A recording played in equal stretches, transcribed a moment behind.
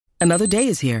Another day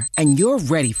is here, and you're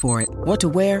ready for it. What to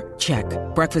wear? Check.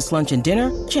 Breakfast, lunch, and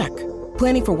dinner? Check.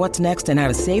 Planning for what's next and how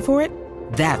to save for it?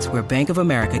 That's where Bank of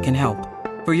America can help.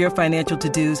 For your financial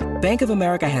to-dos, Bank of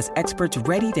America has experts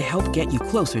ready to help get you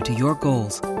closer to your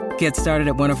goals. Get started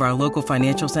at one of our local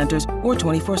financial centers or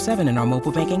 24/7 in our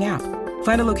mobile banking app.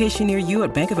 Find a location near you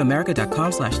at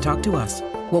bankofamerica.com/talktous.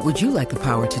 What would you like the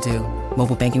power to do?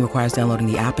 Mobile banking requires downloading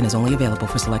the app and is only available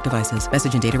for select devices.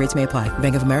 Message and data rates may apply.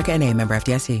 Bank of America N.A., member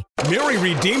FDIC. Mary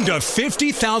redeemed a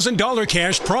 $50,000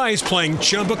 cash prize playing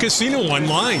Chumba Casino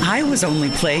online. I was only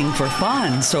playing for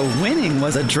fun, so winning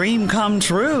was a dream come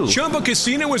true. Chumba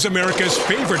Casino is America's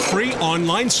favorite free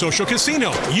online social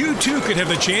casino. You, too, could have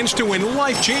the chance to win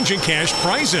life-changing cash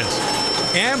prizes.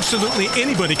 Absolutely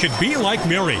anybody could be like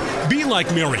Mary. Be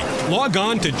like Mary. Log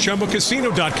on to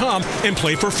ChumbaCasino.com and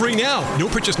play for free now. No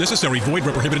purchase necessary. Void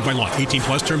where prohibited by law. 18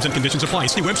 plus terms and conditions apply.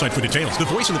 See website for details. The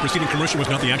voice in the preceding commercial was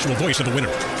not the actual voice of the winner.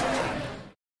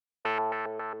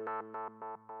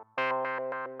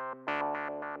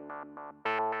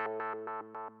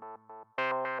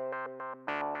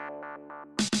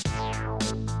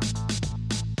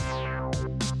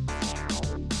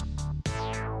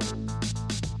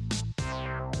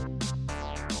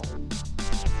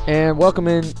 And welcome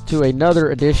in to another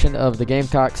edition of the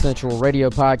Gamecock Central Radio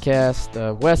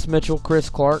Podcast. Wes Mitchell, Chris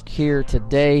Clark here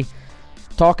today,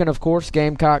 talking, of course,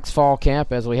 Gamecocks fall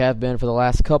camp, as we have been for the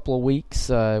last couple of weeks.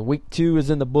 Week 2 is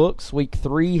in the books. Week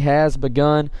 3 has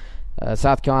begun.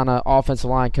 South Carolina offensive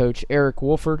line coach Eric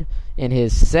Wolford, in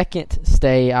his second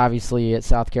stay, obviously, at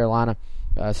South Carolina,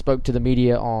 spoke to the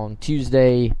media on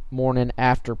Tuesday morning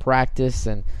after practice,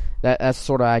 and that's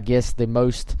sort of, I guess, the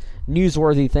most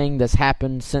newsworthy thing that's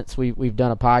happened since we've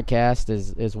done a podcast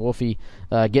is Wolfie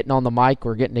getting on the mic.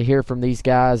 We're getting to hear from these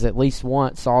guys at least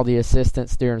once, all the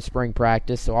assistants during spring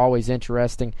practice, so always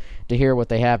interesting to hear what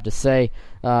they have to say.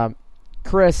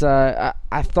 Chris, I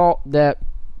thought that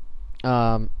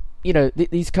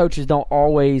these coaches don't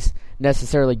always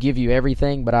necessarily give you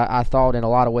everything, but I thought in a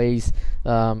lot of ways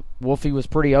Wolfie was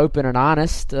pretty open and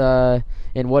honest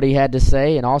in what he had to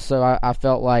say, and also I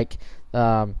felt like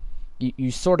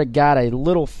you sort of got a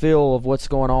little feel of what's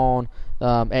going on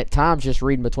at times just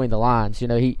reading between the lines. You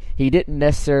know, he didn't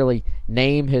necessarily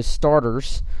name his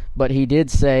starters, but he did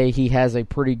say he has a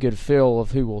pretty good feel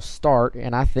of who will start,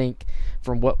 and I think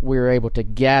from what we're able to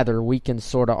gather, we can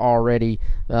sort of already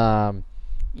fill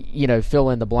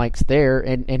in the blanks there,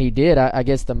 and he did. I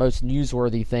guess the most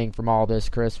newsworthy thing from all this,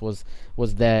 Chris, was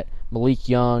that Malik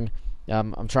Young,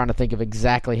 I'm trying to think of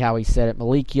exactly how he said it,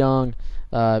 Malik Young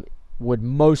would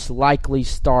most likely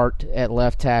start at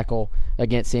left tackle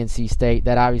against NC State.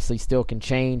 That obviously still can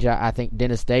change. I think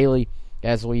Dennis Daly,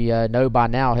 as we know by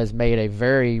now, has made a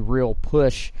very real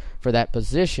push for that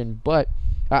position, but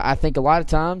I think a lot of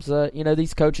times,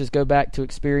 these coaches go back to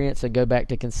experience and go back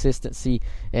to consistency,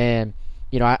 and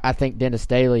I think Dennis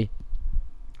Daly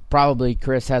probably,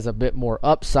 Chris, has a bit more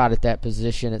upside at that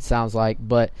position, it sounds like,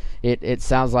 but it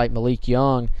sounds like Malik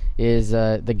Young is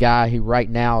the guy who right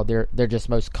now they're just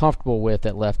most comfortable with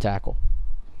at left tackle.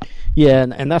 Yeah,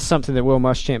 and that's something that Will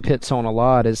Muschamp hits on a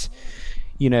lot is,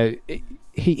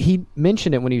 he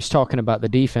mentioned it when he was talking about the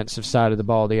defensive side of the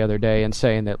ball the other day and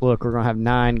saying that, look, we're going to have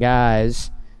 9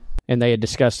 guys, and they had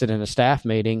discussed it in a staff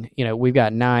meeting. We've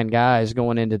got 9 guys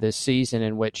going into this season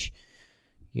in which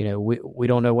we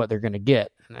don't know what they're going to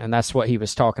get. And that's what he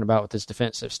was talking about with his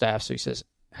defensive staff. So he says,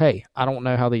 hey, I don't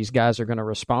know how these guys are going to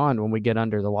respond when we get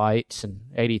under the lights and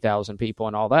 80,000 people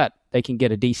and all that. They can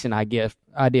get a decent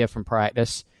idea from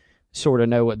practice, sort of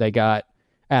know what they got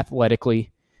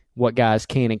athletically, what guys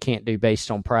can and can't do based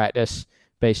on practice,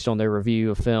 based on their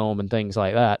review of film and things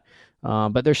like that.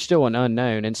 But there's still an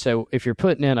unknown. And so if you're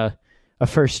putting in a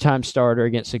first-time starter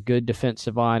against a good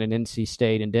defensive line in NC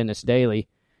State and Dennis Daly,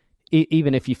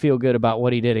 even if you feel good about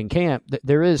what he did in camp,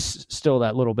 there is still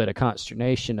that little bit of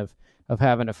consternation of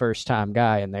having a first-time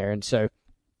guy in there. And so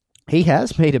he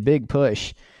has made a big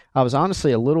push. I was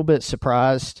honestly a little bit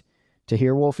surprised to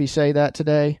hear Wolfie say that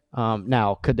today.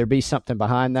 Now, could there be something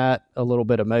behind that, a little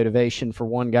bit of motivation for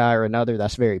one guy or another?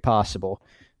 That's very possible.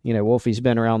 Wolfie's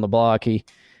been around the block. He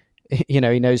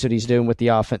knows what he's doing with the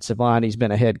offensive line. He's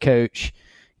been a head coach.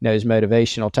 Knows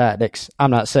motivational tactics. I'm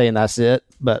not saying that's it,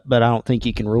 but I don't think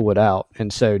you can rule it out.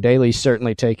 And so Daly's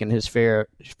certainly taken his fair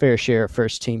share of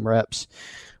first team reps,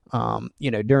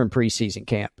 during preseason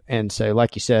camp. And so,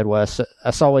 like you said, Wes,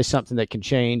 that's always something that can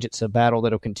change. It's a battle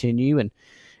that'll continue, and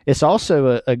it's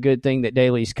also a good thing that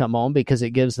Daly's come on because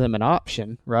it gives them an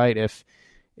option, right? If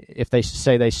they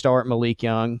say they start Malik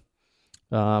Young,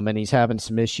 and he's having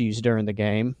some issues during the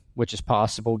game, which is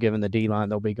possible given the D-line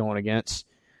they'll be going against.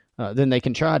 then they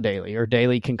can try Daly, or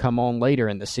Daly can come on later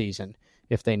in the season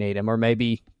if they need him, or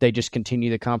maybe they just continue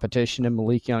the competition and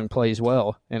Malik Young plays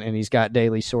well, and he's got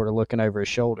Daly sort of looking over his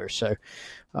shoulder. So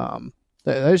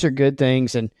those are good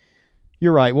things, and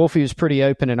you're right. Wolfie was pretty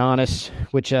open and honest,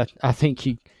 which I think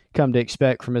you come to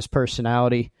expect from his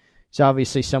personality. He's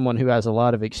obviously someone who has a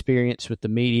lot of experience with the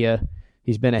media.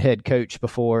 He's been a head coach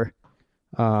before.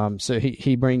 So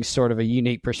he brings sort of a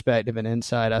unique perspective and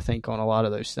insight, I think, on a lot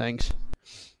of those things.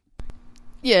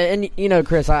 Yeah, and,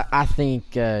 Chris, I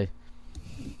think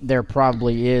there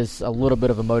probably is a little bit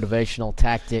of a motivational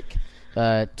tactic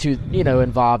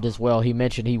involved as well. He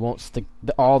mentioned he wants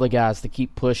all the guys to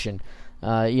keep pushing.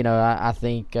 I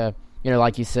think,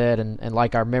 like you said, and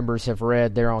like our members have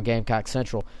read there on Gamecock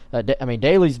Central,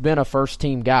 Daly's been a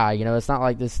first-team guy. It's not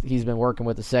like this. He's been working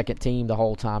with the second team the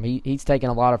whole time. He's taken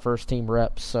a lot of first-team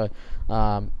reps. So,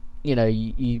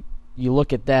 you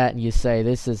look at that and you say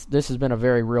this has been a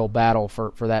very real battle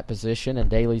for that position, and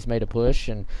Daly's made a push,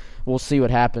 and we'll see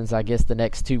what happens, I guess, the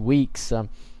next 2 weeks.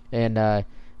 I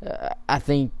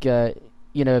think,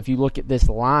 if you look at this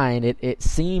line, it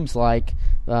seems like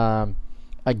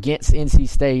against NC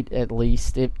State, at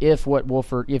least, if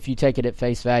you take it at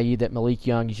face value that Malik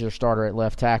Young is your starter at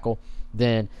left tackle,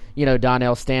 then,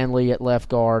 Donnell Stanley at left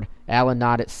guard, Alan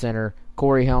Knott at center,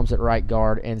 Corey Helms at right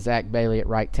guard, and Zach Bailey at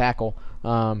right tackle.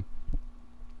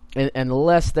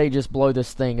 Unless they just blow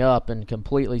this thing up and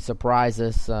completely surprise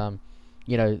us,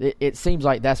 it seems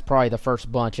like that's probably the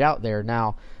first bunch out there.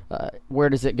 Now, where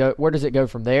does it go? Where does it go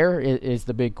from there is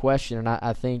the big question. And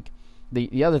I think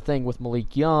the other thing with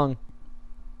Malik Young,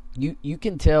 you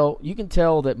can tell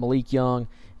that Malik Young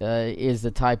is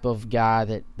the type of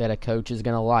guy that a coach is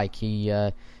going to like.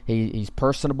 He's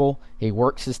personable. He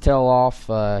works his tail off.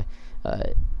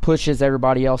 Pushes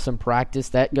everybody else in practice.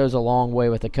 That goes a long way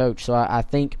with a coach. So I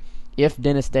think if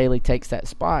Dennis Daly takes that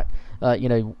spot,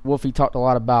 Wolfie talked a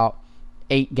lot about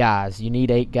 8 guys. You need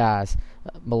 8 guys.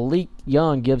 Malik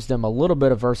Young gives them a little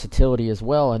bit of versatility as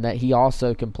well, in that he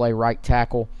also can play right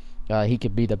tackle. He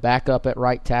could be the backup at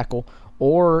right tackle,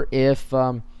 or if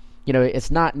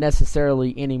it's not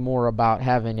necessarily anymore about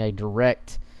having a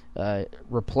direct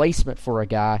replacement for a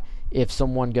guy. If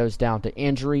someone goes down to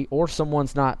injury or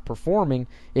someone's not performing,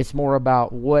 it's more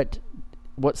about what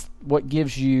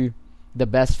gives you the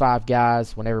best 5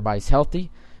 guys when everybody's healthy.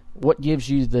 What gives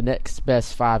you the next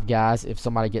best 5 guys if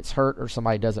somebody gets hurt or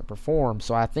somebody doesn't perform?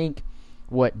 So I think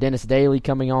what Dennis Daly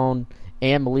coming on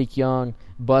and Malik Young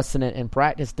busting it in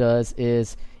practice does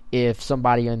is, if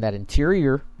somebody in that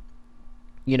interior,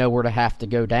 were to have to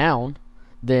go down,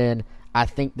 then I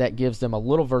think that gives them a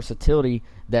little versatility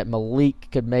that Malik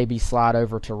could maybe slide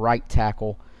over to right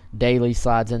tackle, Daly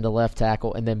slides into left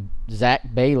tackle, and then Zach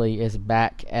Bailey is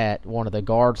back at one of the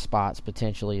guard spots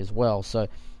potentially as well. So,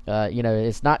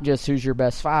 it's not just who's your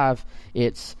best 5.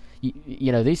 It's,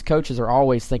 these coaches are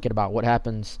always thinking about what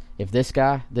happens if this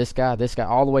guy,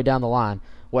 all the way down the line.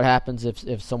 What happens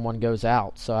if someone goes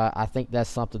out? So I think that's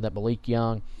something that Malik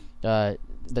Young, the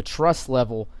trust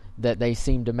level that they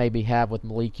seem to maybe have with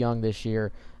Malik Young this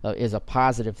year is a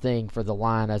positive thing for the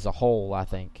line as a whole, I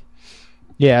think.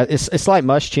 Yeah, it's like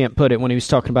Muschamp put it when he was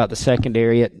talking about the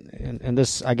secondary, and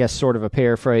this, I guess, sort of a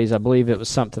paraphrase. I believe it was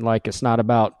something like, it's not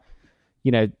about,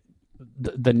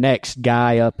 the next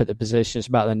guy up at the position. It's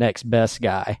about the next best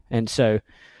guy. And so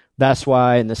that's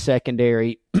why in the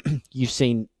secondary, you've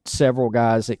seen several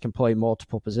guys that can play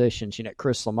multiple positions.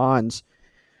 Chris Lamons,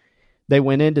 they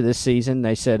went into this season,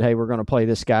 they said, hey, we're going to play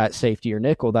this guy at safety or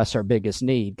nickel. That's our biggest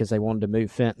need, because they wanted to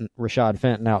move Rashad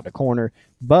Fenton out to corner.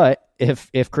 But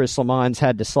if Chris Lamons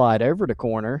had to slide over to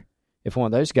corner, if one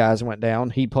of those guys went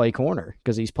down, he'd play corner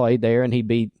because he's played there, and he'd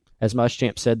be, as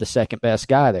Muschamp said, the second best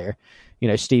guy there.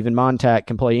 Stephen Montag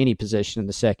can play any position in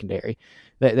the secondary.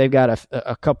 They've got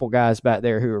a couple guys back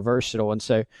there who are versatile, and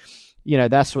so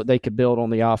that's what they could build on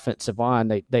the offensive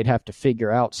line. They'd have to figure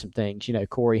out some things.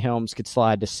 Corey Helms could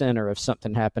slide to center if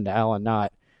something happened to Alan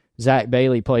Knott. Zach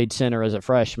Bailey played center as a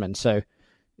freshman, so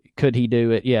could he do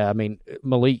it? Yeah,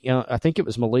 Malik Young, I think it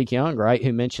was Malik Young, right,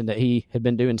 who mentioned that he had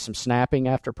been doing some snapping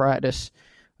after practice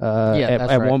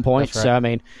at one point.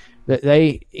 Right.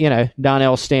 So,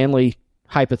 Donnell Stanley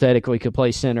hypothetically could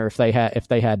play center if they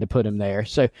had to put him there.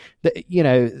 So,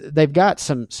 they've got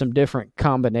some different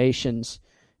combinations.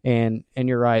 And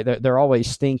you're right, they're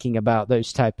always thinking about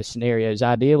those type of scenarios.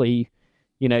 Ideally,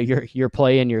 you're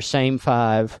playing your same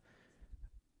 5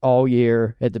 all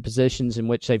year at the positions in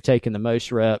which they've taken the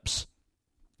most reps,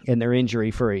 and they're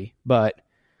injury free. But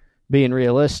being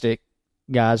realistic,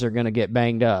 guys are going to get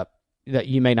banged up. That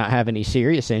you may not have any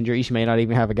serious injuries, you may not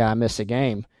even have a guy miss a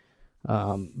game,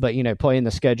 But, playing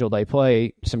the schedule they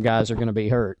play, some guys are going to be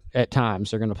hurt. At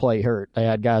times, they're going to play hurt. They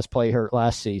had guys play hurt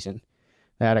last season.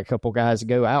 They had a couple guys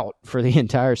go out for the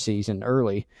entire season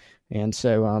early. And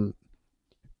so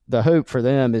the hope for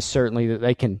them is certainly that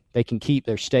they can keep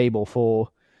their stable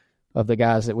full of the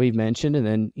guys that we've mentioned. And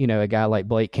then, a guy like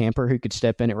Blake Camper who could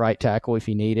step in at right tackle if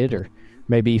he needed, or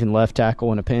maybe even left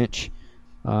tackle in a pinch,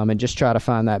 and just try to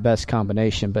find that best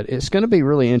combination. But it's going to be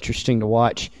really interesting to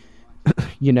watch.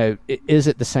 Is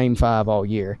it the same five all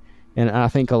year? And I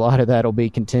think a lot of that will be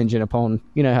contingent upon,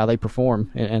 how they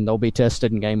perform, and they'll be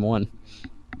tested in game one.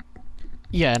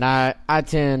 Yeah, and I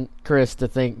tend, Chris, to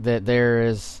think that there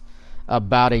is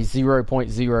about a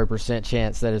 0.0%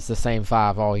 chance that it's the same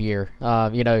five all year.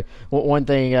 One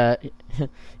thing,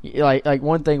 like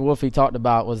one thing Wolfie talked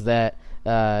about was that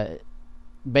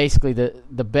basically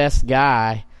the best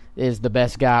guy is the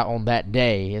best guy on that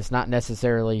day. It's not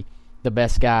necessarily the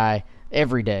best guy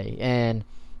every day. And,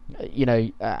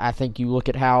 I think you look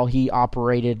at how he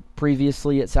operated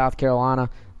previously at South Carolina.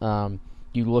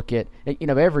 You look at,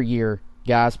 every year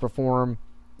guys perform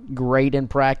great in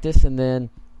practice, and then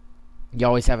you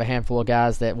always have a handful of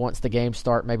guys that once the games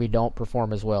start maybe don't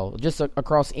perform as well. Just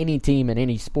across any team in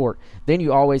any sport. Then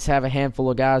you always have a handful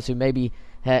of guys who maybe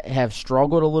have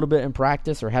struggled a little bit in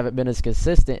practice or haven't been as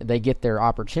consistent. They get their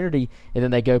opportunity, and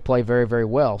then they go play very, very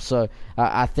well. So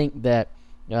I think that,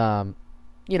 and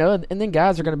then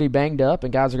guys are going to be banged up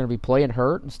and guys are going to be playing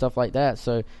hurt and stuff like that.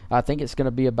 So I think it's going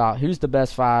to be about who's the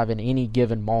best five in any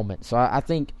given moment. So I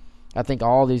think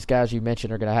all these guys you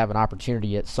mentioned are going to have an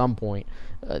opportunity at some point.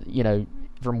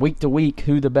 From week to week,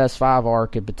 who the best five are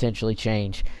could potentially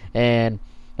change. And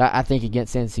I think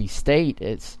against NC State,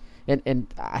 and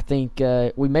I think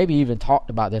we maybe even talked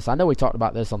about this. I know we talked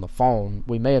about this on the phone.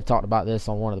 We may have talked about this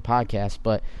on one of the podcasts.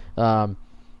 But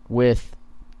with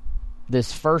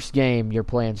this first game, you're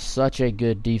playing such a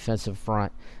good defensive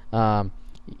front. They're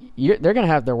going to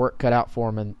have their work cut out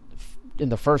for them in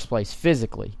the first place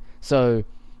physically. So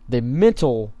the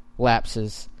mental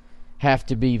lapses have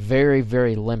to be very,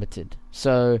 very limited.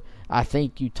 So I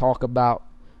think you talk about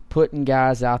putting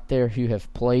guys out there who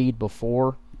have played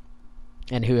before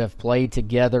and who have played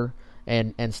together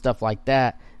and stuff like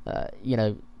that.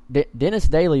 Dennis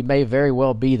Daly may very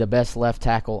well be the best left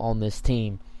tackle on this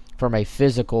team from a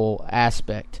physical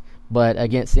aspect. But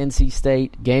against NC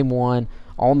State, game one,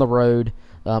 on the road,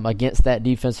 against that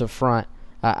defensive front,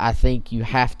 I think you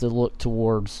have to look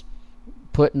towards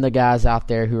putting the guys out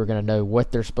there who are going to know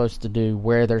what they're supposed to do,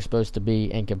 where they're supposed to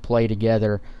be, and can play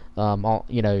together,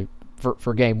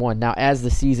 for game one. Now, as the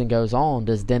season goes on,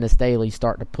 does Dennis Daly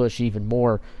start to push even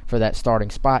more for that starting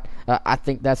spot? I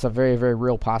think that's a very, very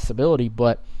real possibility,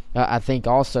 but I think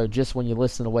also just when you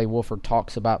listen to the way Wolford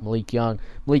talks about Malik Young's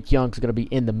going to be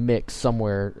in the mix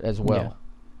somewhere as well. Yeah,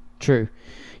 true.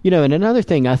 And another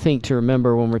thing I think to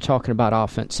remember when we're talking about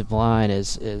offensive line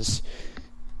is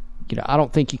I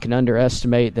don't think you can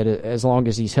underestimate that as long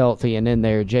as he's healthy and in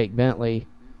there, Jake Bentley,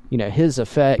 his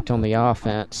effect on the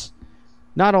offense,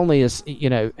 not only is,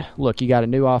 look, you got a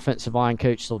new offensive line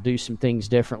coach, so he'll do some things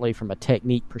differently from a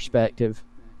technique perspective.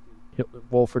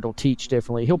 Wolford will teach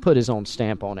differently. He'll put his own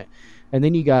stamp on it. And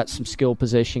then you got some skill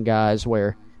position guys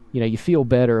where, you feel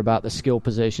better about the skill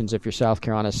positions if you're South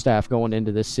Carolina staff going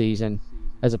into this season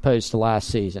as opposed to last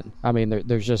season. I mean,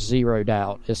 there's just zero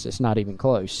doubt. It's not even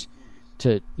close.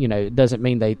 It doesn't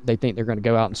mean they think they're going to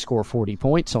go out and score 40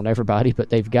 points on everybody, but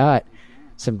they've got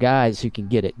some guys who can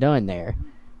get it done there.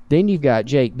 Then you've got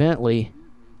Jake Bentley,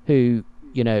 who,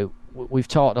 we've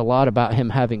talked a lot about him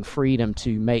having freedom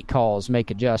to make calls, make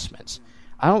adjustments.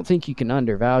 I don't think you can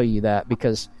undervalue that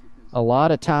because a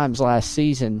lot of times last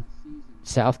season,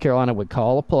 South Carolina would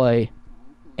call a play,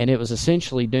 and it was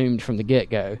essentially doomed from the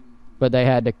get-go. But they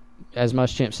had to, as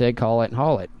Muschamp said, call it and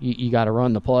haul it. You got to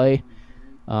run the play.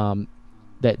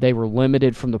 That they were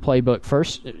limited from the playbook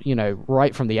first,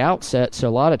 right from the outset. So a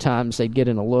lot of times they'd get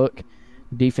in a look.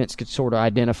 Defense could sort of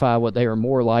identify what they were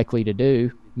more likely to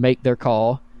do, make their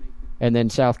call, and then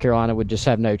South Carolina would just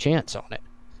have no chance on it.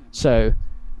 So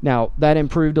now that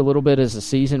improved a little bit as the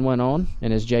season went on,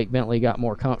 and as Jake Bentley got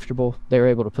more comfortable, they were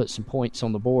able to put some points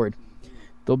on the board.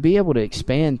 They'll be able to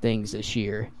expand things this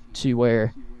year to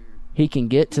where he can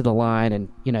get to the line and,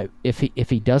 if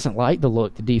he doesn't like the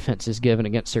look the defense is given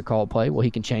against their called play, well,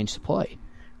 he can change the play.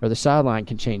 Or the sideline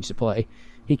can change the play.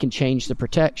 He can change the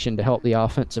protection to help the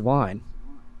offensive line.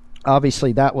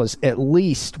 Obviously, that was at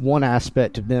least one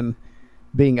aspect of them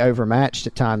being overmatched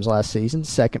at times last season. The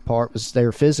second part was they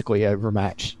were physically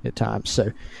overmatched at times.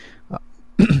 So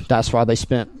that's why they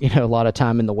spent, a lot of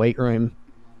time in the weight room.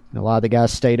 And a lot of the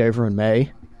guys stayed over in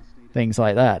May. things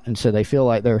like that. And so they feel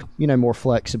like they're, more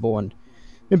flexible and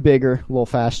bigger, a little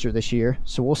faster this year.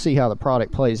 So we'll see how the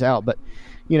product plays out. But,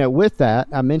 with that,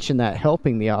 I mentioned that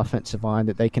helping the offensive line,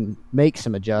 that they can make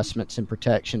some adjustments and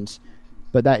protections.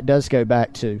 But that does go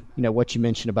back to, what you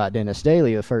mentioned about Dennis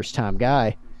Daly, the first-time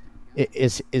guy.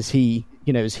 Is he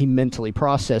mentally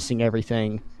processing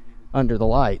everything under the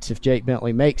lights? If Jake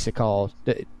Bentley makes a call,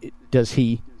 does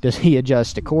he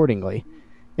adjust accordingly?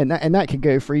 And that could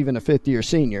go for even a fifth-year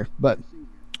senior. But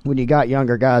when you got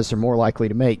younger guys, they're more likely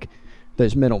to make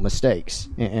those mental mistakes.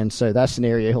 And so that's an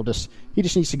area he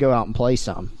just needs to go out and play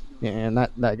some. And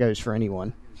that goes for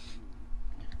anyone.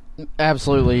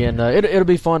 Absolutely, and it'll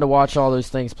be fun to watch all those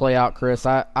things play out, Chris.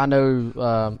 I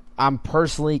know I'm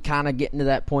personally kind of getting to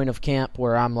that point of camp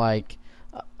where I'm like,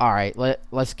 all right,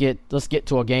 let's get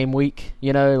to a game week,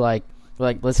 like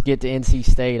let's get to NC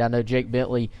State. I know Jake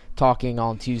Bentley, talking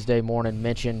on Tuesday morning,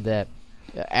 mentioned that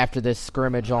after this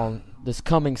scrimmage on this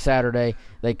coming Saturday,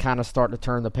 they kind of start to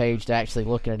turn the page to actually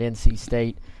looking at NC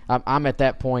State. I'm at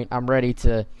that point. I'm ready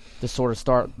to sort of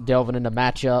start delving into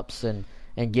matchups and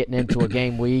getting into a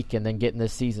game week and then getting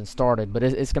this season started. But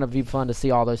it's going to be fun to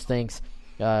see all those things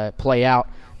play out.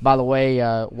 By the way,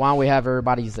 while we have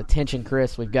everybody's attention,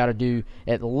 Chris, we've got to do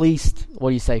at least,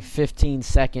 15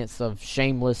 seconds of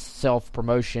shameless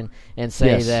self-promotion and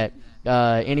say that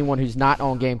anyone who's not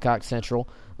on Gamecock Central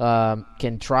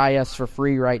can try us for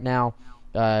free right now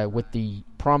with the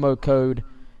promo code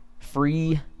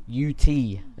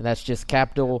FREEUT, and that's just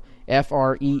capital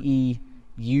FREEUT.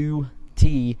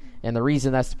 And the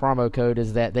reason that's the promo code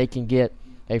is that they can get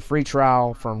a free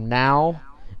trial from now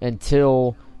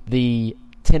until the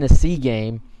Tennessee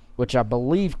game, which I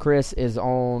believe, Chris, is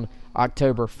on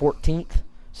October 14th.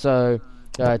 So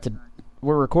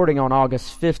we're recording on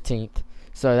August 15th.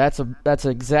 So that's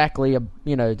exactly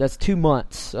that's 2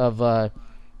 months of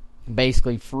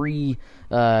basically free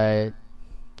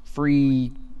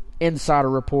insider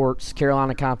reports,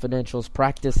 Carolina Confidentials,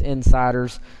 practice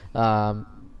insiders,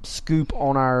 scoop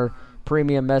on our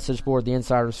premium message board, the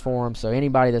Insiders Forum. So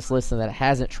anybody that's listening that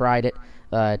hasn't tried it,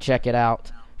 check it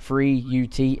out. Free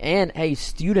UT. And hey,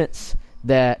 students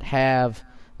that have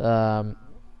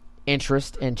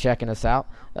interest in checking us out,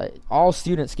 all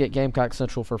students get Gamecock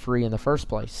Central for free in the first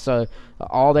place. So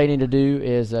all they need to do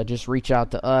is just reach out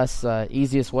to us.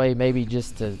 Easiest way maybe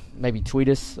just to tweet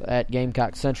us at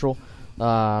Gamecock Central,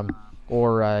 or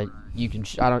you can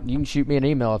shoot me an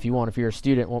email if you want. If you're a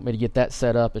student, want me to get that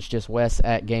set up, it's just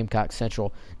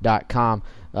wes@gamecockcentral.com.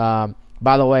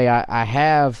 By the way, I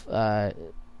have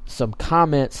some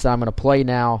comments I'm going to play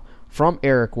now from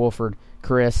Eric Wolford,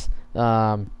 Chris.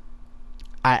 I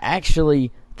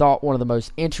actually thought one of the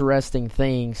most interesting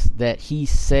things that he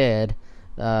said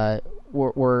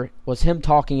was him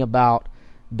talking about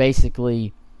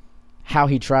basically how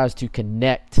he tries to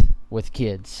connect with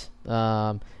kids.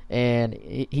 And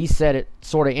he said it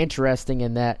sort of interesting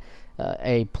in that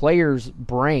a player's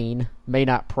brain may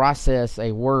not process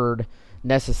a word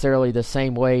necessarily the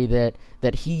same way that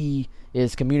he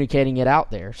is communicating it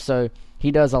out there. So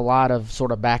he does a lot of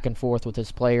sort of back and forth with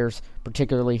his players,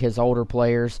 particularly his older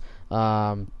players,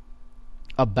 about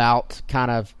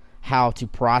kind of how to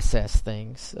process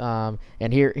things. And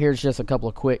here's just a couple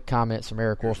of quick comments from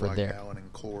Eric Wolford there. Alan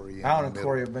and Corey. Alan and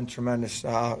Corey have been tremendous.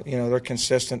 They're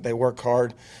consistent. They work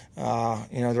hard.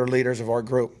 They're leaders of our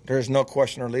group. There's no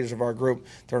question they're leaders of our group.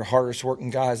 They're the hardest working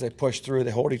guys. They push through.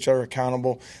 They hold each other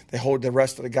accountable. They hold the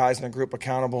rest of the guys in the group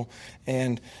accountable.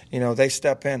 And, they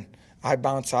step in. I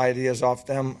bounce ideas off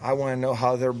them. I want to know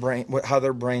how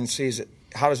their brain sees it.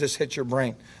 How does this hit your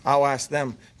brain? I'll ask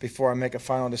them before I make a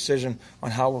final decision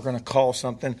on how we're going to call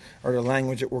something or the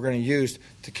language that we're going to use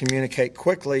to communicate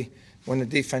quickly when the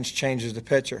defense changes the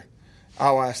picture.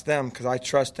 I'll ask them because I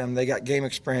trust them. They got game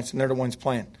experience, and they're the ones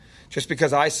playing. Just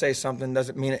because I say something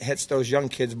doesn't mean it hits those young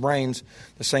kids' brains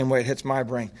the same way it hits my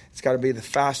brain. It's got to be the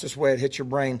fastest way it hits your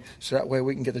brain so that way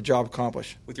we can get the job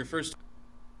accomplished. With your first...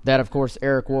 That, of course,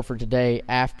 Eric Wolford today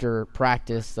after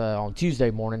practice on Tuesday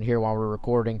morning here while we're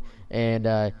recording.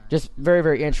 And just very,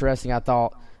 very interesting, I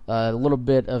thought. A little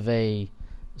bit of a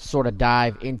sort of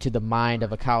dive into the mind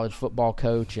of a college football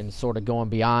coach and sort of going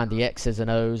beyond the X's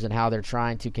and O's and how they're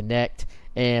trying to connect.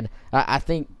 And I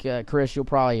think, Chris, you'll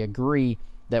probably agree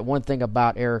that one thing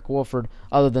about Eric Wolford,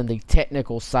 other than the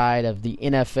technical side of the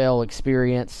NFL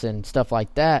experience and stuff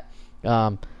like that,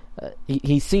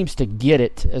 he seems to get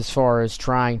it as far as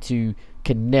trying to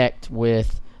connect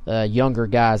with younger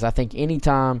guys. I think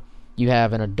anytime you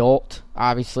have an adult,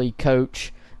 obviously,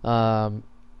 coach,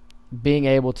 being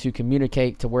able to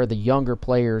communicate to where the younger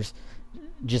players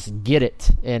just get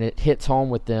it and it hits home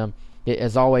with them,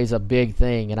 is always a big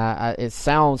thing. And it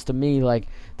sounds to me like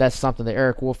that's something that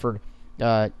Eric Wolford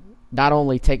not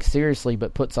only takes seriously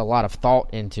but puts a lot of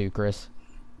thought into, Chris.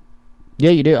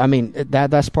 Yeah, you do. I mean,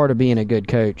 that's part of being a good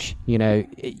coach. You know,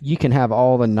 you can have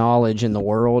all the knowledge in the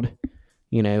world,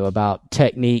 you know, about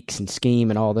techniques and scheme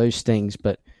and all those things,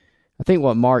 but I think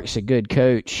what marks a good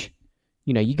coach,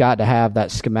 you know, you got to have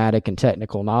that schematic and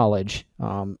technical knowledge.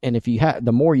 And if you have,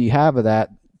 the more you have of that,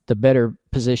 the better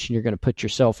position you're going to put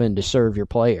yourself in to serve your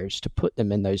players, to put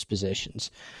them in those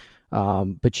positions.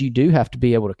 But you do have to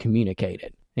be able to communicate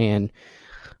it. And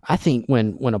I think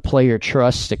when a player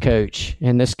trusts a coach,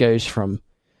 and this goes from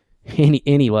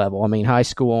any level, I mean, high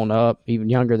school on up, even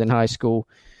younger than high school,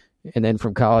 and then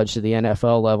from college to the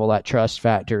NFL level, that trust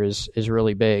factor is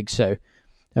really big. So,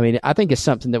 I mean, I think it's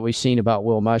something that we've seen about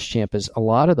Will Muschamp is a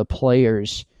lot of the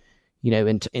players, you know,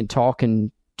 in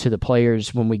talking to the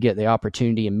players when we get the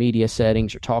opportunity in media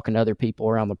settings or talking to other people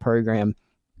around the program,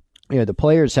 you know, the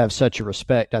players have such a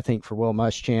respect, I think, for Will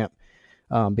Muschamp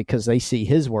because they see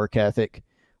his work ethic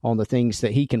on the things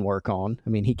that he can work on. I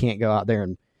mean, he can't go out there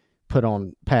and put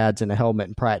on pads and a helmet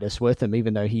and practice with him,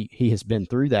 even though he has been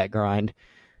through that grind.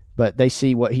 But they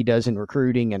see what he does in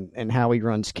recruiting and how he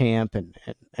runs camp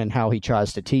and how he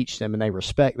tries to teach them, and they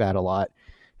respect that a lot.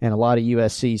 And a lot of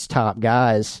USC's top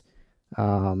guys,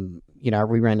 you know,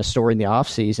 we ran a story in the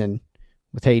offseason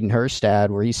with Hayden Hurstad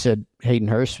where he said Hayden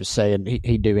Hurst was saying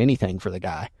he'd do anything for the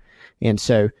guy. And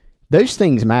so those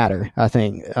things matter, I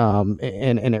think,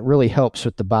 and it really helps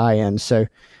with the buy-in. So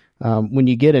when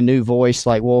you get a new voice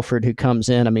like Wolford who comes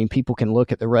in, I mean, people can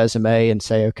look at the resume and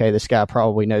say, okay, this guy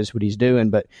probably knows what he's doing,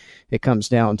 but it comes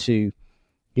down to,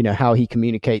 you know, how he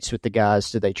communicates with the guys.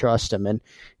 Do they trust him? And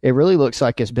it really looks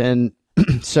like it's been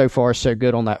so far so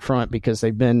good on that front because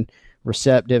they've been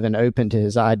receptive and open to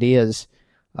his ideas.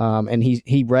 And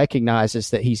he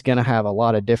recognizes that he's going to have a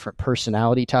lot of different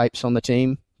personality types on the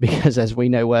team because, as we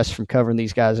know, Wes, from covering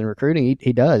these guys in recruiting,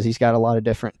 he does. He's got a lot of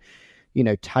different, you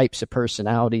know, types of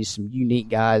personalities, some unique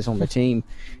guys on the team.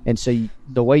 And so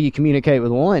the way you communicate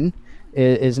with one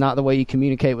is not the way you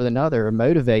communicate with another or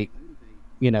motivate,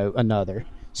 you know, another.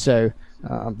 So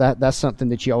that's something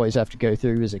that you always have to go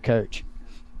through as a coach.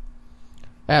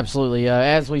 Absolutely.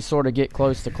 As we sort of get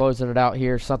close to closing it out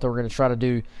here, something we're going to try to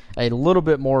do a little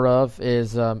bit more of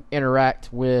is interact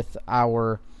with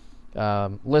our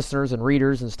listeners and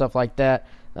readers and stuff like that.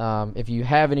 If you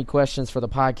have any questions for the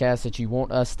podcast that you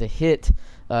want us to hit,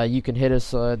 you can hit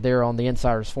us there on the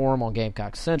Insiders Forum on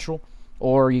Gamecock Central,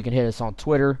 or you can hit us on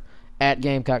Twitter at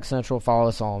Gamecock Central. Follow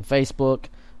us on Facebook,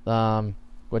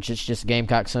 which is just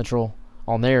Gamecock Central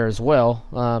on there as well.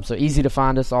 So easy to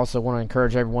find us. Also want to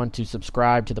encourage everyone to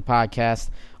subscribe to the podcast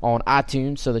on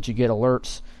iTunes so that you get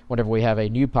alerts whenever we have a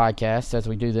new podcast, as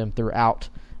we do them throughout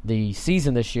the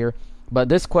season this year. But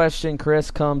this question,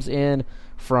 Chris, comes in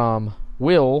from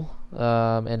Will,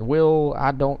 and Will,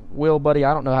 buddy,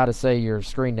 I don't know how to say your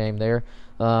screen name there.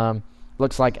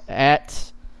 Looks like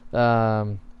at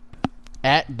W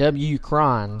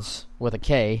Crons with a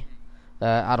K.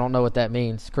 I don't know what that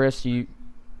means. Chris, any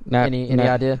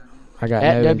idea? I got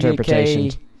no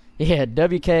interpretation. Yeah,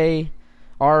 WKRONZZ.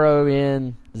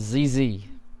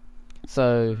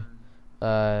 So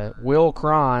Will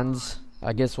Crons,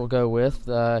 I guess we'll go with.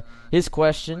 His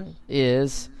question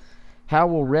is, how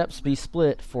will reps be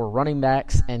split for running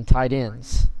backs and tight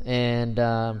ends? And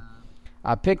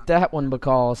I picked that one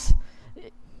because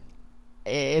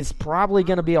it's probably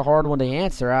going to be a hard one to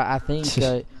answer. I think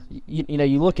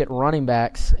you look at running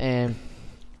backs, and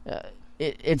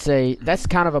that's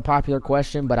kind of a popular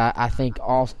question, but I think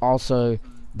also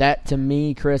that, to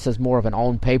me, Chris, is more of an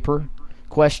on-paper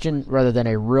question rather than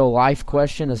a real-life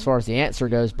question as far as the answer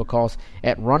goes, because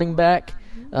at running back,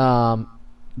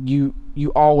 you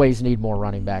always need more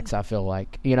running backs, I feel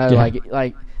like. You know, yeah.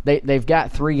 like they've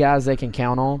got three guys they can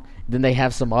count on. Then they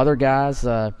have some other guys,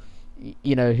 who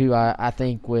I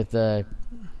think with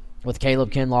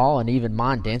Caleb Kinlaw and even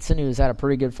Mon Denson, who's had a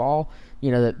pretty good fall,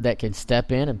 that can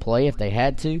step in and play if they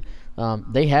had to.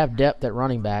 They have depth at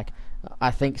running back.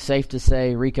 I think safe to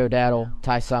say Rico Dowdle,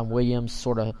 Tyson Williams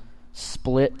sort of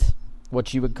split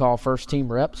what you would call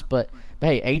first-team reps. But,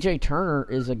 hey, A.J. Turner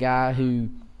is a guy who,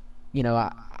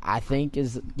 I think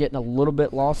is getting a little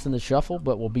bit lost in the shuffle,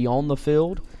 but will be on the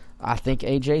field. I think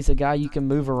A.J.'s a guy you can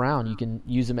move around. You can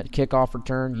use him at kickoff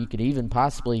return. You could even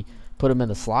possibly put him in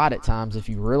the slot at times if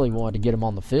you really wanted to get him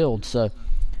on the field. So,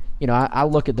 I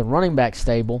look at the running back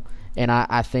stable, and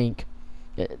I think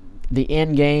the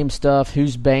in-game stuff,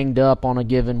 who's banged up on a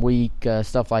given week,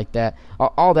 stuff like that,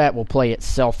 all that will play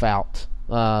itself out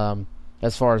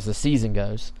as far as the season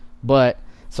goes. But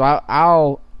so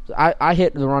I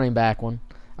hit the running back one.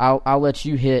 I'll let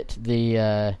you hit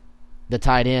the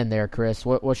tight end there, Chris.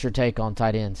 What's your take on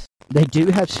tight ends? They do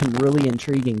have some really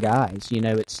intriguing guys.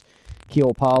 It's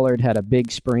Keel Pollard had a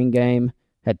big spring game,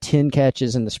 had 10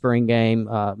 catches in the spring game.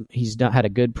 He's had a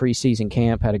good preseason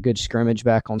camp, had a good scrimmage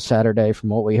back on Saturday from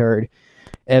what we heard.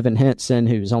 Evan Henson,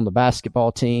 who's on the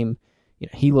basketball team,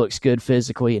 he looks good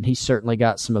physically, and he's certainly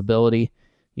got some ability.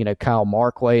 Kyle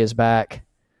Markway is back.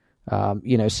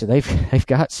 So they've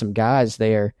got some guys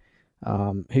there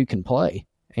who can play.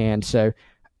 And so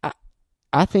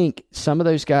I think some of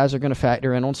those guys are going to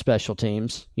factor in on special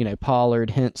teams. Pollard,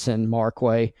 Henson,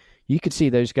 Markway. You could see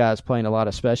those guys playing a lot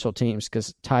of special teams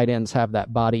because tight ends have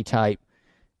that body type,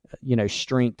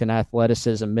 strength and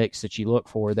athleticism mix that you look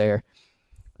for there.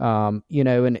 And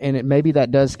maybe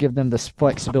that does give them the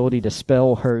flexibility to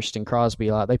spell Hurst and Crosby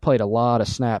a lot. They played a lot of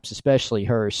snaps, especially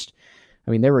Hurst.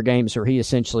 I mean, there were games where he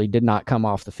essentially did not come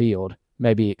off the field,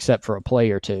 maybe except for a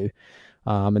play or two.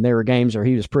 And there were games where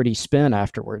he was pretty spent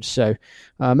afterwards. So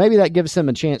maybe that gives them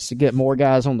a chance to get more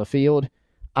guys on the field.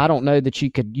 I don't know that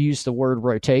you could use the word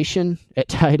rotation at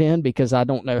tight end because I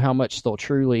don't know how much they'll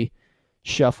truly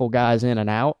shuffle guys in and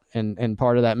out. And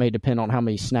part of that may depend on how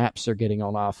many snaps they're getting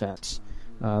on offense.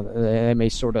 They may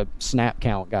sort of snap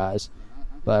count guys.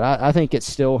 But I think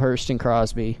it's still Hurst and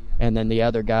Crosby, and then the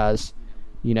other guys,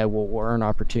 will earn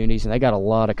opportunities. And they got a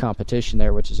lot of competition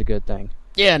there, which is a good thing.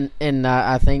 Yeah, and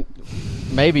I think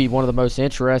maybe one of the most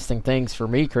interesting things for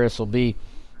me, Chris, will be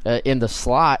in the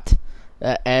slot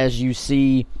as you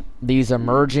see these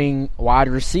emerging wide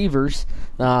receivers.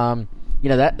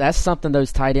 That's something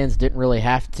those tight ends didn't really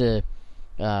have to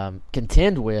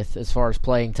contend with as far as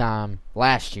playing time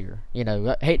last year.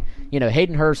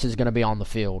 Hayden Hurst is going to be on the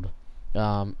field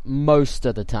most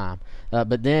of the time,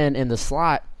 but then in the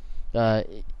slot,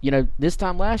 this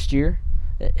time last year,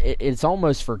 it's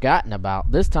almost forgotten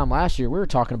about. This time last year, we were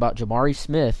talking about Jamari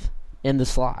Smith in the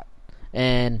slot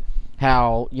and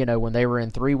how, when they were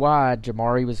in 3 wide,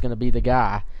 Jamari was going to be the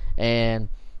guy. And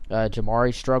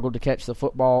Jamari struggled to catch the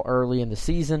football early in the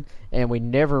season, and we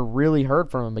never really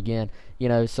heard from him again.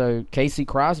 So Casey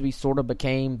Crosby sort of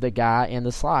became the guy in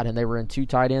the slot, and they were in 2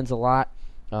 tight ends a lot.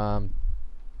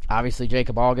 Obviously,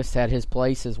 Jacob August had his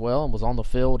place as well and was on the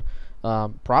field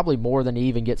probably more than he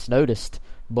even gets noticed.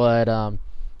 But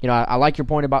I like your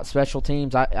point about special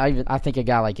teams. I think a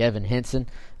guy like Evan Henson,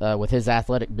 with his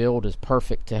athletic build, is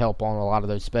perfect to help on a lot of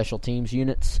those special teams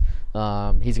units.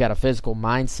 He's got a physical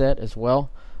mindset as well.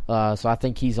 So I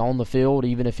think he's on the field,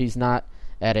 even if he's not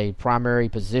at a primary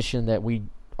position that we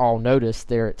all noticed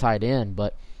there at tight end.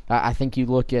 But I think you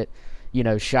look at,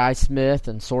 Shi Smith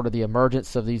and sort of the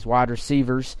emergence of these wide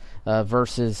receivers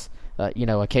versus,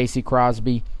 a Casey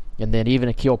Crosby, and then even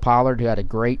a Keel Pollard, who had a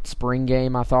great spring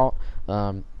game, I thought.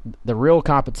 The real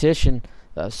competition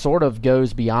sort of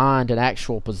goes beyond an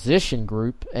actual position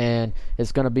group, and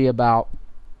it's going to be about,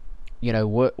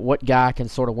 what guy can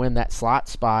sort of win that slot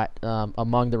spot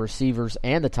among the receivers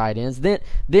and the tight ends. Then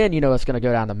it's going to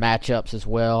go down to matchups as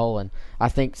well. And I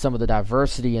think some of the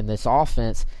diversity in this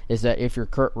offense is that if you're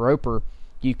Kurt Roper,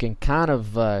 you can kind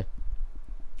of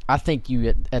I think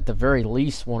you at the very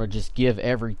least want to just give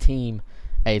every team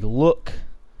a look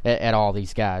at all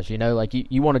these guys. You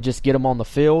want to just get them on the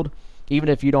field. Even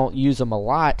if you don't use them a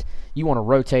lot, you want to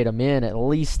rotate them in at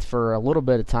least for a little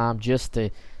bit of time just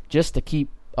to keep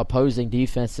opposing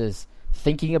defenses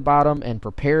thinking about them and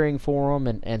preparing for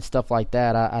them and stuff like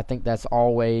that. I think that's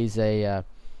always a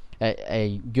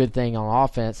good thing on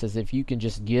offense, is if you can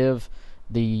just give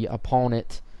the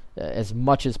opponent as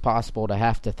much as possible to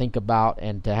have to think about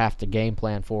and to have to game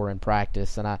plan for in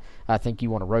practice. And I think you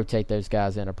want to rotate those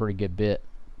guys in a pretty good bit.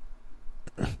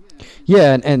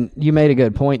 Yeah, and you made a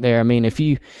good point there. I mean,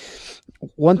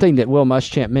 one thing that Will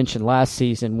Muschamp mentioned last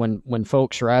season when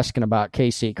folks were asking about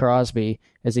Casey Crosby,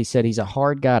 is he said he's a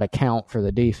hard guy to count for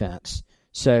the defense.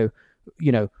 So,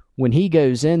 when he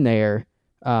goes in there,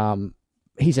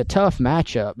 he's a tough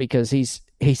matchup because he's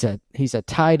a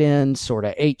tight end, sort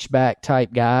of H-back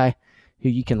type guy who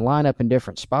you can line up in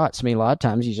different spots. I mean, a lot of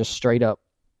times he's just straight up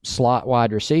slot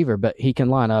wide receiver, but he can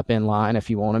line up in line if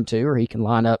you want him to, or he can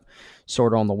line up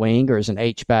sort of on the wing or as an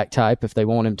H-back type if they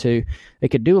want him to. They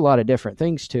could do a lot of different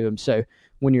things to him. So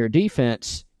when you're a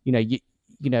defense,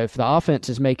 if the offense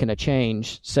is making a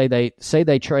change, say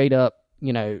they trade up,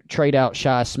 trade out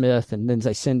Shi Smith and then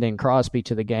they send in Crosby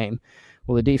to the game.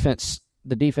 Well, the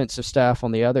defensive staff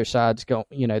on the other side's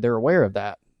they're aware of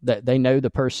that they know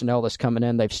the personnel that's coming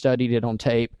in. They've studied it on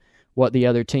tape, what the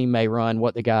other team may run,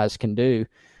 what the guys can do.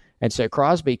 And so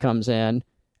Crosby comes in,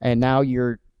 and now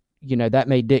that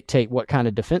may dictate what kind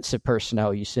of defensive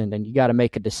personnel you send in. You got to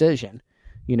make a decision.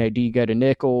 Do you go to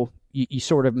nickel? you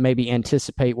sort of maybe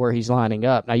anticipate where he's lining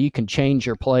up. Now, you can change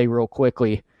your play real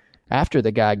quickly after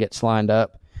the guy gets lined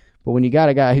up, but when you got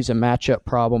a guy who's a matchup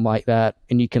problem like that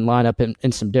and you can line up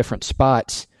in some different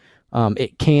spots,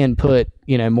 it can put,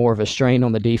 more of a strain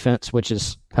on the defense,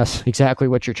 that's exactly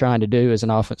what you're trying to do as an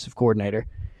offensive coordinator.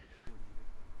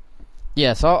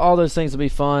 Yes, all those things will be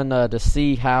fun to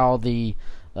see how the,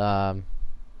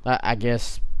 I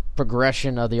guess,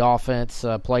 progression of the offense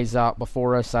plays out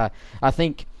before us. I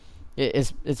think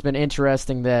it's been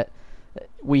interesting that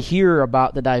we hear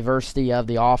about the diversity of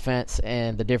the offense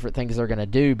and the different things they're going to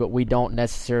do, but we don't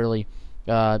necessarily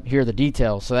hear the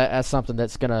details. So that's something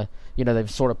that's going to,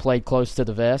 they've sort of played close to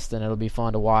the vest, and it'll be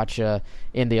fun to watch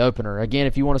in the opener. Again,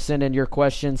 if you want to send in your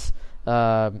questions,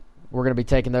 we're going to be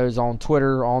taking those on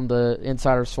Twitter, on the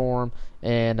Insiders Forum,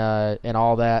 and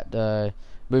all that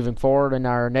moving forward in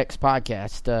our next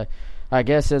podcast. I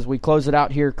guess as we close it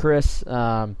out here, Chris,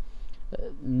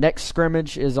 next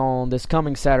scrimmage is on this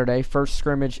coming Saturday. First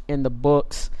scrimmage in the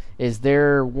books. Is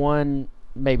there one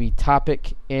maybe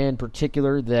topic in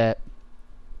particular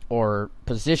or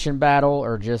position battle,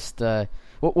 or just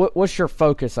what's your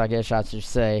focus, I guess I should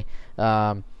say?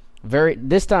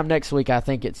 This time next week, I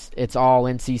think it's all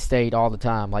NC State all the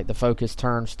time. Like the focus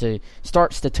starts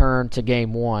to turn to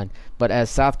game one. But as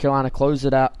South Carolina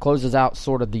closes out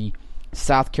sort of the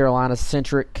South Carolina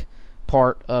centric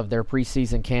part of their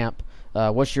preseason camp,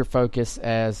 what's your focus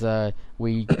as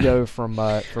we go from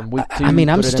week 2? I mean,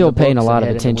 I'm still paying a lot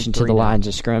of attention to the lines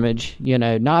of scrimmage.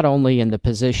 Not only in the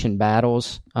position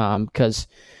battles, because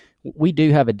we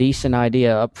do have a decent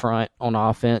idea up front on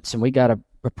offense, and we got a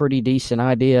pretty decent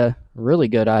idea, really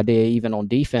good idea even on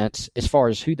defense as far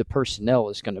as who the personnel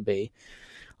is going to be.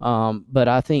 But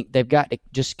I think they've got to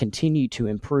just continue to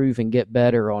improve and get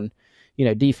better on,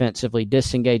 defensively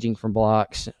disengaging from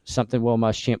blocks, something Will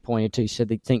Muschamp pointed to, said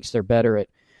he thinks they're better at,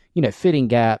 fitting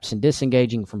gaps and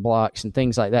disengaging from blocks and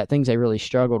things like that, things they really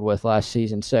struggled with last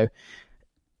season. So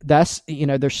that's,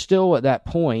 they're still at that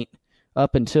point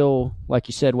up until, like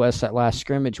you said, Wes, that last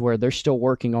scrimmage where they're still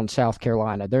working on South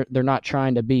Carolina. They're not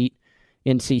trying to beat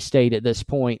NC State at this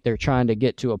point. They're trying to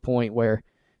get to a point where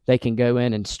they can go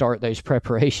in and start those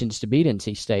preparations to beat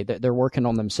NC State. They're working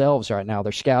on themselves right now.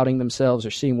 They're scouting themselves.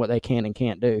 They're seeing what they can and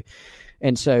can't do.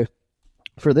 And so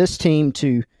for this team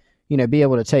to, be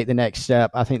able to take the next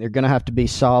step, I think they're going to have to be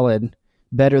solid,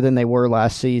 better than they were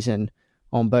last season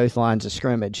on both lines of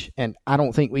scrimmage. And I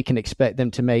don't think we can expect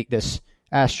them to make this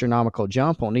astronomical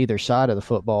jump on either side of the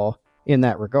football in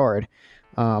that regard.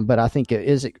 But I think it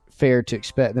is fair to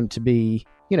expect them to be,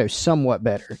 somewhat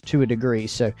better to a degree.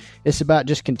 So it's about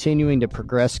just continuing to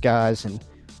progress guys, and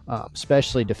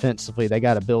especially defensively, they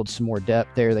got to build some more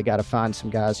depth there. They got to find some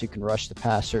guys who can rush the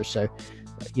passer. So,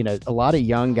 a lot of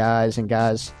young guys and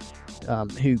guys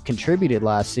who contributed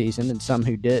last season and some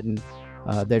who didn't,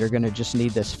 that are going to just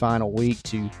need this final week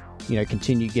to,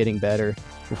 continue getting better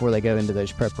before they go into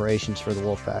those preparations for the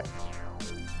Wolfpack.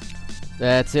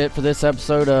 That's it for this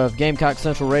episode of Gamecock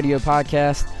Central Radio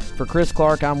Podcast. For Chris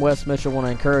Clark, I'm Wes Mitchell. I want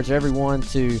to encourage everyone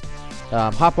to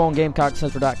hop on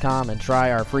GamecockCentral.com and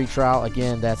try our free trial.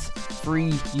 Again, that's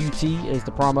free UT is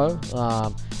the promo.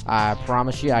 I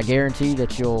promise you, I guarantee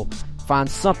that you'll find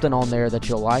something on there that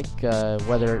you'll like,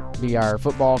 whether it be our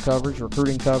football coverage,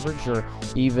 recruiting coverage, or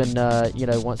even,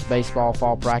 once baseball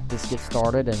fall practice gets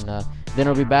started, and then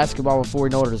it'll be basketball before we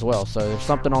know it as well. So there's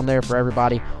something on there for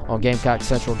everybody on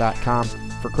GamecockCentral.com.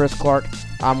 For Chris Clark,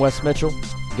 I'm Wes Mitchell.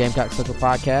 Gamecock Central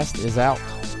Podcast is out.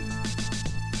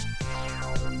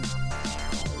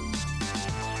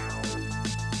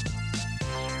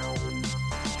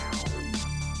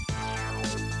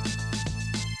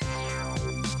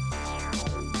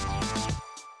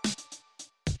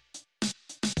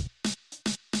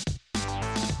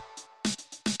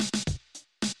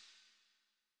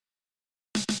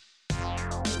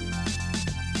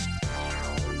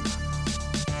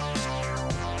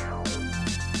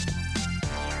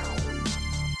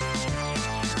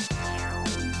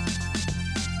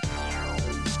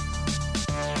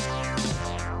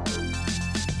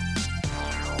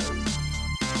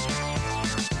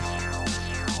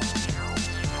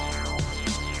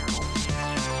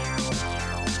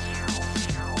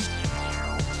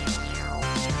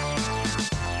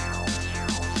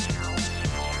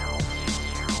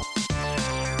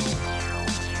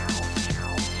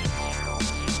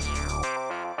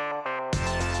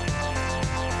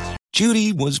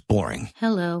 Judy was boring.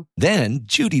 Hello. Then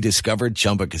Judy discovered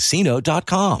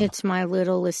ChumbaCasino.com. It's my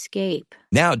little escape.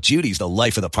 Now Judy's the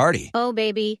life of the party. Oh,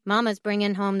 baby, mama's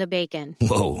bringing home the bacon.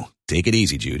 Whoa, take it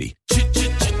easy, Judy.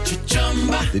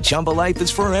 The Chumba life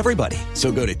is for everybody.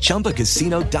 So go to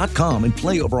ChumbaCasino.com and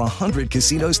play over 100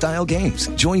 casino-style games.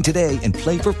 Join today and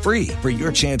play for free for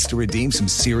your chance to redeem some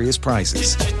serious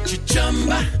prizes.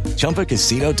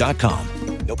 ChumbaCasino.com.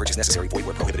 No purchase necessary. Void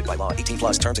where prohibited by law.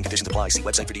 18+ terms and conditions apply. See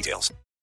website for details.